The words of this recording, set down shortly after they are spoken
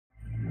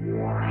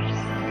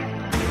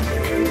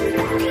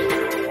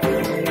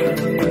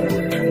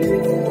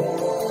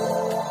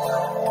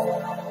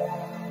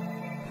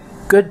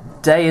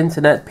Good day,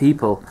 internet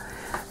people.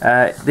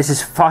 This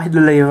has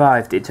finally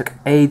arrived. It took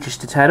ages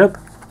to turn up,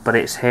 but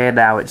it's here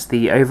now. It's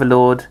the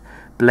Overlord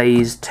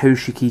Blaze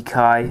Toshiki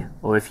Kai,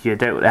 or if you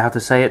don't know how to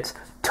say it,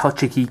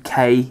 Toshiki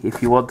K,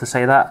 if you want to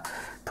say that.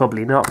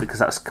 Probably not, because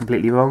that's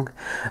completely wrong.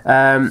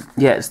 Yeah,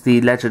 it's the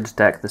Legend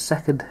deck, the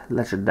second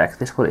Legend deck.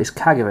 This one is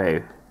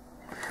Kagero,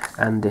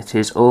 and it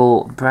is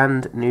all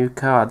brand new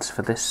cards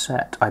for this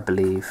set, I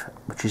believe,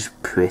 which is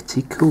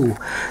pretty cool.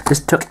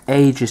 This took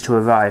ages to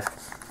arrive,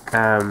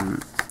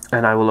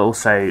 and I will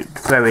also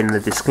throw in the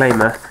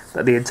disclaimer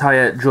that the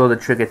entire Draw the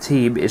Trigger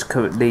team is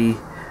currently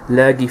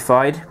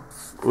lurgified.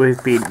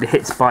 We've been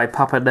hit by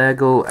Papa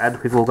Nurgle, and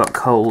we've all got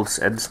colds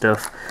and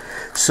stuff,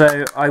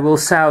 so I will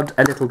sound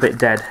a little bit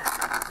dead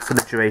for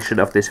the duration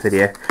of this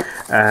video.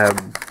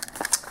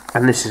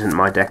 And this isn't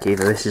my deck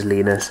either, this is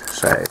Lena's,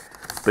 so...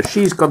 But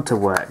she's gone to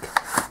work,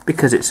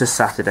 because it's a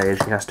Saturday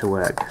and she has to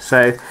work.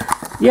 So,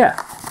 yeah.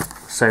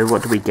 So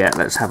what do we get?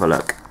 Let's have a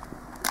look.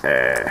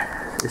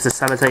 Is there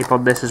sellotape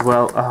on this as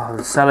well? Oh,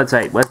 the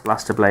sellotape. Where's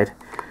Blaster Blade?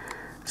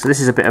 So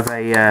this is a bit of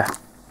a,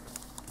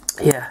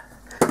 yeah,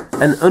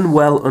 an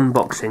unwell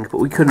unboxing, but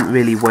we couldn't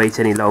really wait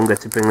any longer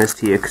to bring this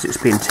to you, because it's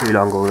been too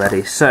long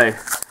already. So,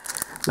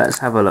 let's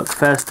have a look.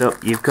 First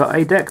up, you've got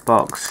a deck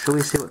box. Shall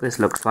we see what this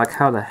looks like?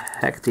 How the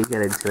heck do you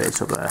get into it?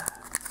 It's up there.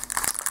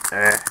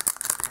 Yeah.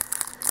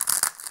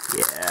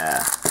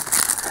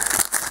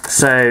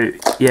 So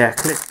yeah,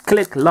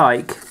 click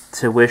like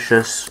to wish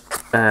us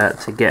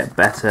to get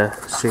better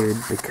soon,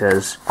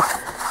 because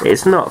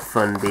it's not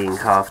fun being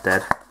half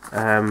dead.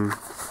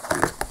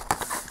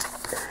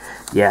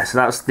 Yeah, so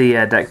that's the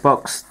deck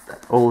box,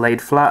 all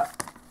laid flat.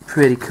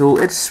 Pretty cool.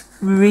 It's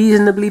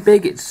reasonably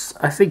big.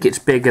 I think it's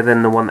bigger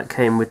than the one that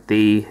came with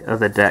the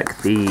other deck,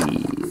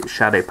 the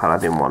Shadow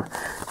Paladin one,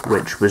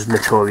 which was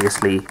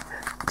notoriously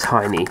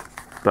tiny.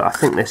 But I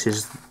think this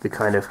is the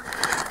kind of...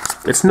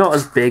 It's not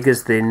as big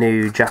as the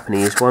new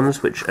Japanese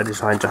ones, which are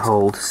designed to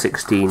hold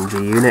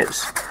 16G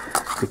units,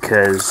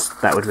 because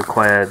that would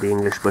require the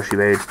English Bushy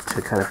Road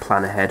to kind of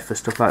plan ahead for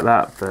stuff like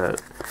that,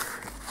 but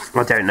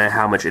I don't know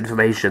how much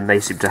information they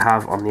seem to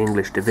have on the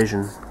English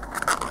division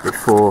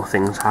before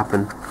things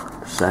happen,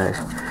 so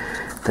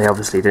they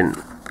obviously didn't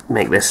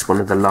make this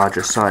one of the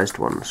larger sized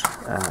ones.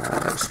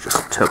 Let's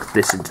just tuck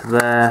this into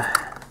there,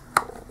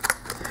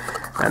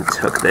 and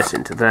tuck this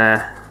into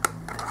there.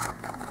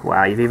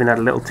 Wow, you've even had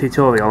a little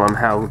tutorial on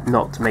how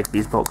not to make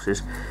these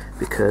boxes,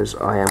 because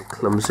I am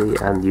clumsy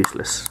and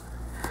useless.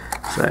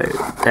 So,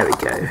 there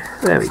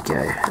we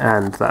go,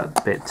 and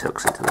that bit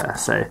tucks into there.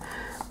 So,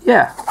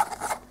 yeah,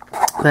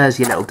 there's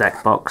your little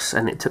deck box,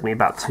 and it took me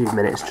about 2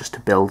 minutes just to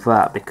build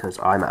that, because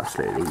I'm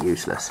absolutely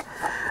useless.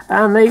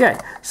 And there you go,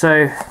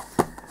 so,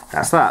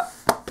 that's that.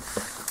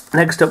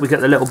 Next up we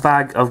get the little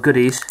bag of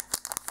goodies,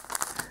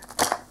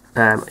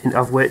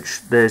 of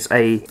which there's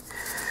a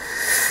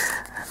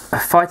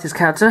fighter's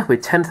counter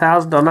with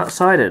 10,000 on that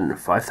side and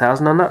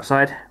 5,000 on that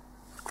side.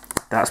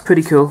 That's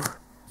pretty cool.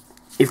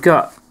 You've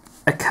got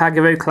a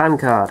Kagero clan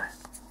card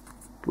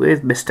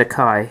with Mr.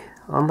 Kai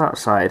on that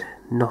side.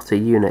 Not a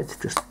unit,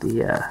 just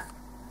the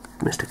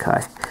Mr.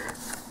 Kai.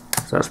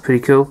 So that's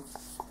pretty cool.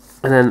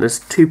 And then there's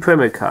 2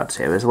 promo cards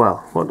here as well.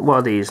 What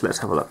are these? Let's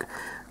have a look.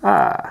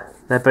 Ah,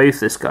 they're both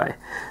this guy.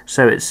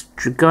 So it's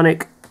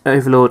Dragonic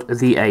Overlord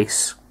the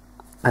Ace.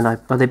 And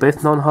are they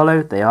both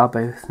non-hollow? They are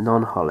both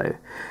non-hollow.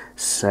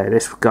 So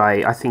this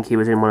guy, I think he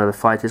was in one of the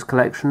fighters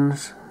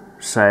collections,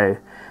 so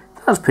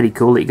that's pretty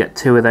cool that you get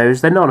 2 of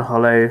those. They're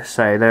non-hollow,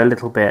 so they're a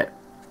little bit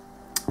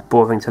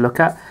boring to look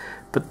at,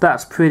 but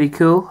that's pretty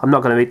cool. I'm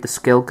not going to read the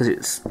skill because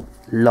it's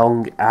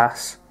long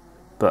ass,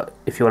 but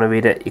if you want to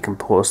read it, you can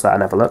pause that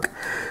and have a look.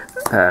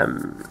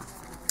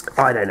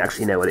 I don't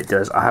actually know what it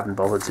does. I haven't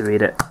bothered to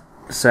read it.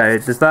 So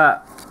there's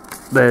that.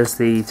 There's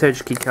the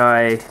Toshiki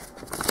Kai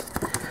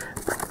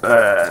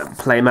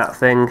playmat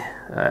thing.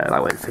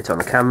 That won't fit on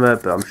the camera,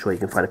 but I'm sure you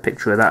can find a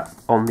picture of that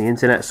on the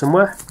internet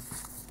somewhere.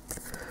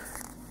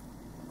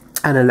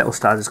 And a little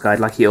starter's guide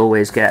like you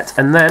always get.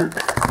 And then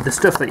the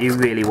stuff that you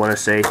really want to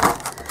see,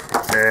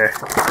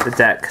 the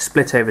deck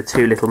split over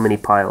 2 little mini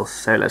piles.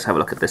 So let's have a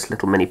look at this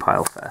little mini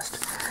pile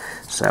first.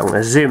 So I'm going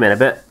to zoom in a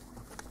bit.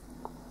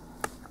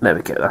 There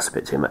we go, that's a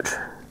bit too much.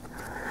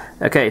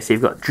 Okay, so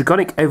you've got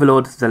Dragonic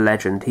Overlord the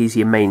Legend. He's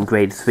your main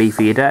grade 3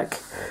 for your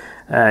deck.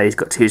 He's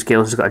got 2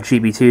 skills. He's got a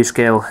GB2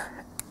 skill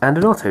and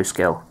an auto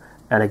skill.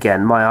 And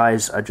again, my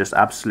eyes are just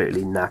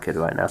absolutely knackered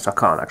right now, so I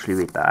can't actually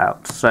read that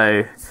out. So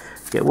you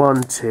get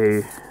 1,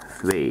 2,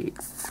 3,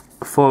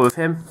 4 of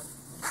him.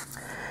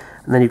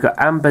 And then you've got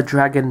Amber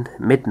Dragon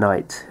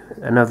Midnight,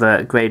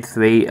 another grade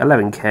 3,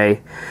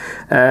 11k.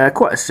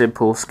 Quite a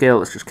simple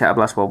skill. It's just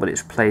Counterblast 1, but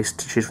it's placed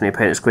to choose from the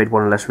opponent's grade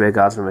 1 or less rear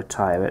guards and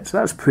retire it. So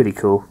that's pretty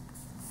cool.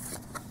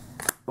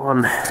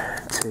 1,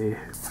 2,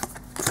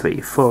 3,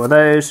 4 of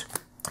those.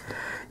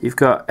 You've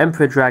got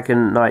Emperor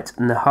Dragon Knight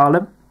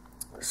Nahalem,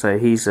 so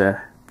he's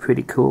a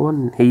pretty cool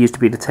one. He used to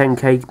be the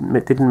 10k,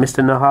 didn't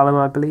Mr. Nahalem,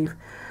 I believe,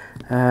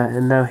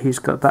 and now he's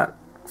got that.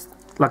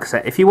 Like I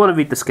said, if you want to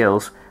read the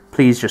skills,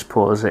 please just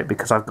pause it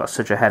because I've got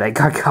such a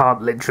headache. I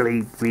can't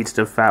literally read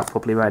stuff out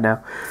properly right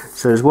now.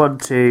 So there's 1,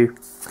 2,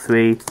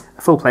 3,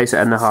 a full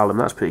playset and a Harlem.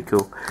 That's pretty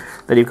cool.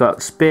 Then you've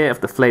got Spear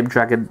of the Flame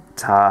Dragon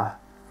Tar.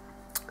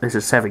 This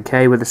is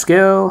 7k with a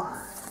skill.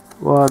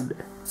 1,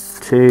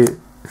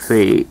 2,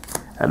 3,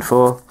 and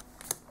 4.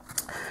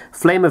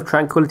 Flame of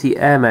Tranquility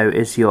Airmo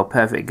is your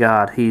perfect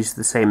guard. He's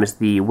the same as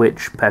the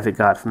Witch perfect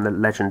guard from the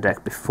Legend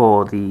deck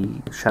before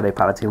the Shadow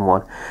Paladin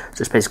one.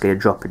 So it's basically a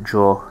drop and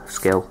draw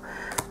skill.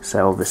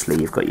 So obviously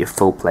you've got your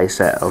full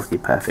playset of the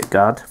perfect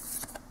guard.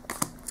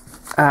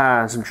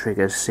 Some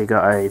triggers. So you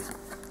got a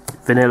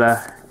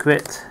vanilla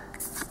crit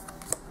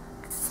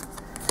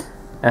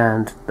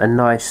and a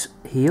nice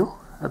heal.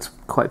 That's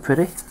quite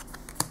pretty.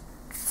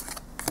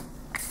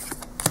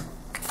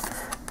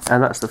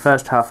 And that's the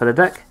first half of the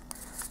deck.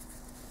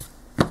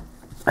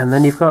 And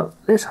then you've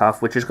got this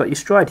half, which has got your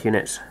stride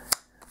units.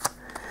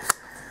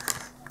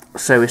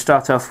 So we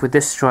start off with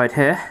this stride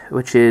here,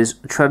 which is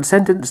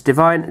Transcendence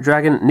Divine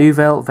Dragon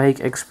Nouvelle Vague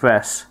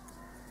Express.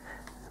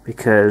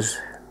 Because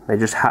they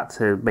just had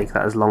to make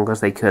that as long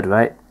as they could,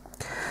 right?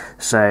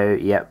 So,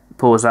 yeah,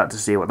 pause that to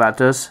see what that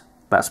does.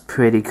 That's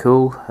pretty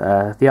cool.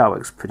 The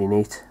artwork's pretty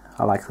neat.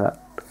 I like that.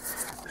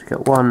 So you've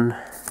got 1,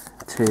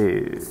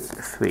 2,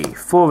 3,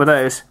 4 of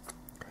those.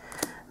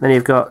 Then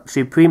you've got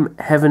Supreme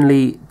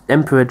Heavenly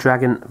Emperor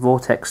Dragon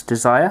Vortex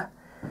Desire.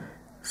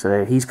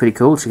 So he's pretty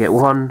cool. So you get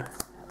 1,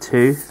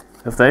 2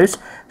 of those.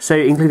 So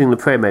including the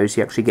promos,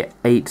 you actually get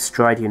 8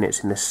 stride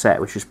units in this set,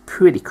 which is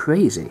pretty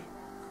crazy.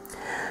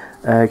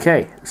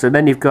 Okay, so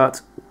then you've got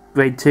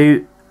Grade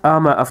 2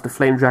 Armor of the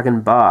Flame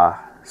Dragon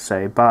Bar.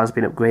 So Bar's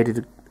been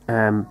upgraded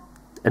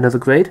another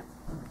grade.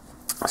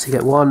 So you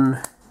get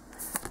 1,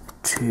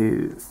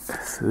 2,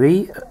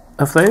 3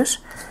 of those.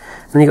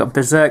 Then you've got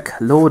Berserk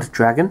Lord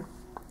Dragon.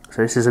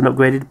 So this is an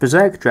upgraded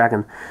Berserk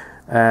Dragon.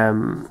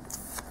 And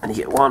you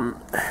get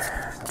 1,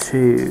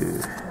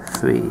 2,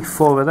 3,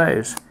 4 of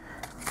those.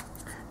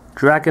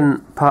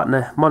 Dragon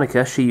Partner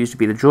Monica, she used to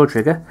be the draw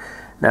trigger.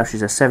 Now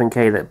she's a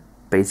 7k that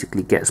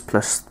basically gets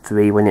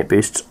 +3 when it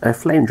boosts a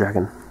Flame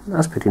Dragon.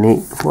 That's pretty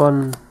neat.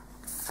 1,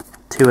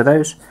 2 of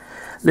those.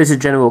 Lizard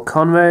General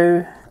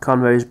Conroe.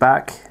 Conroe's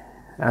back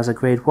as a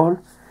grade 1.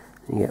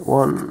 You get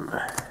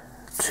 1,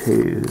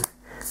 2,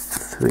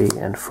 3,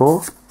 and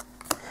 4.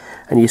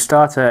 And your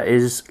starter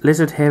is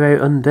Lizard Hero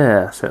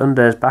Undur. So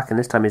Undur's back, and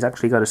this time he's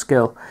actually got a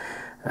skill.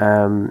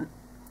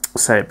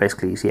 So it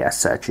basically, yeah,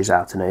 searches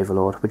out an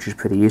Overlord, which is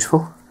pretty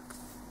useful.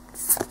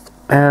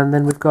 And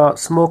then we've got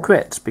some more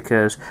crits,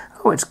 because,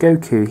 oh, it's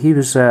Goku. He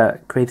was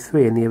grade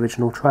 3 in the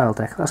original trial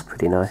deck. That's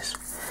pretty nice.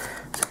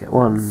 So you get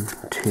 1,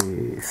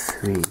 2,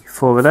 3,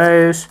 4 of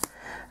those.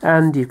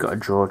 And you've got a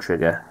draw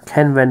trigger.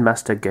 Kenren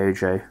Master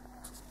Gojo.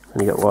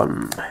 And you got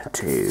 1,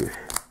 2,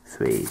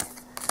 3,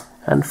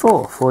 and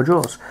 4. 4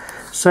 draws.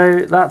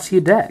 So that's your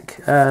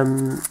deck.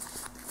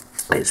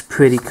 It's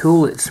pretty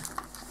cool. It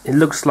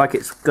looks like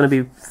it's going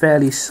to be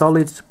fairly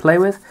solid to play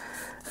with.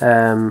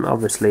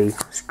 Obviously,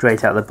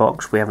 straight out of the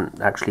box, we haven't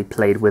actually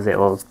played with it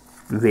or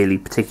really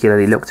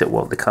particularly looked at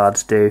what the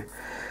cards do.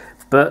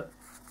 But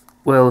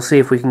we'll see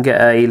if we can get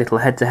a little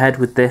head-to-head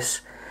with this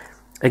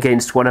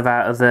against one of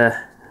our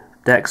other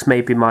decks,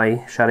 maybe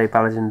my Shadow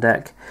Paladin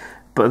deck.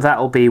 But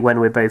that'll be when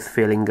we're both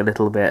feeling a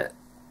little bit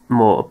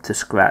more up to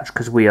scratch,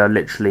 because we are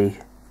literally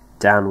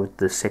down with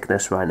the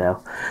sickness right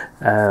now,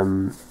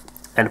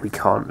 and we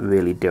can't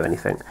really do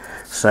anything.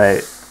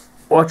 So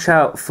watch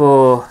out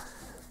for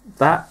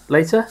that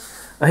later.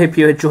 I hope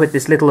you enjoyed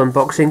this little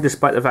unboxing,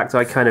 despite the fact that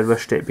I kind of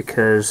rushed it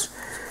because,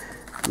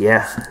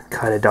 yeah,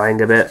 kind of dying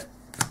a bit.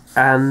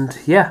 And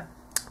yeah,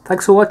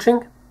 thanks for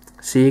watching.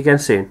 See you again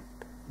soon.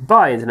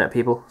 Bye, internet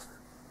people.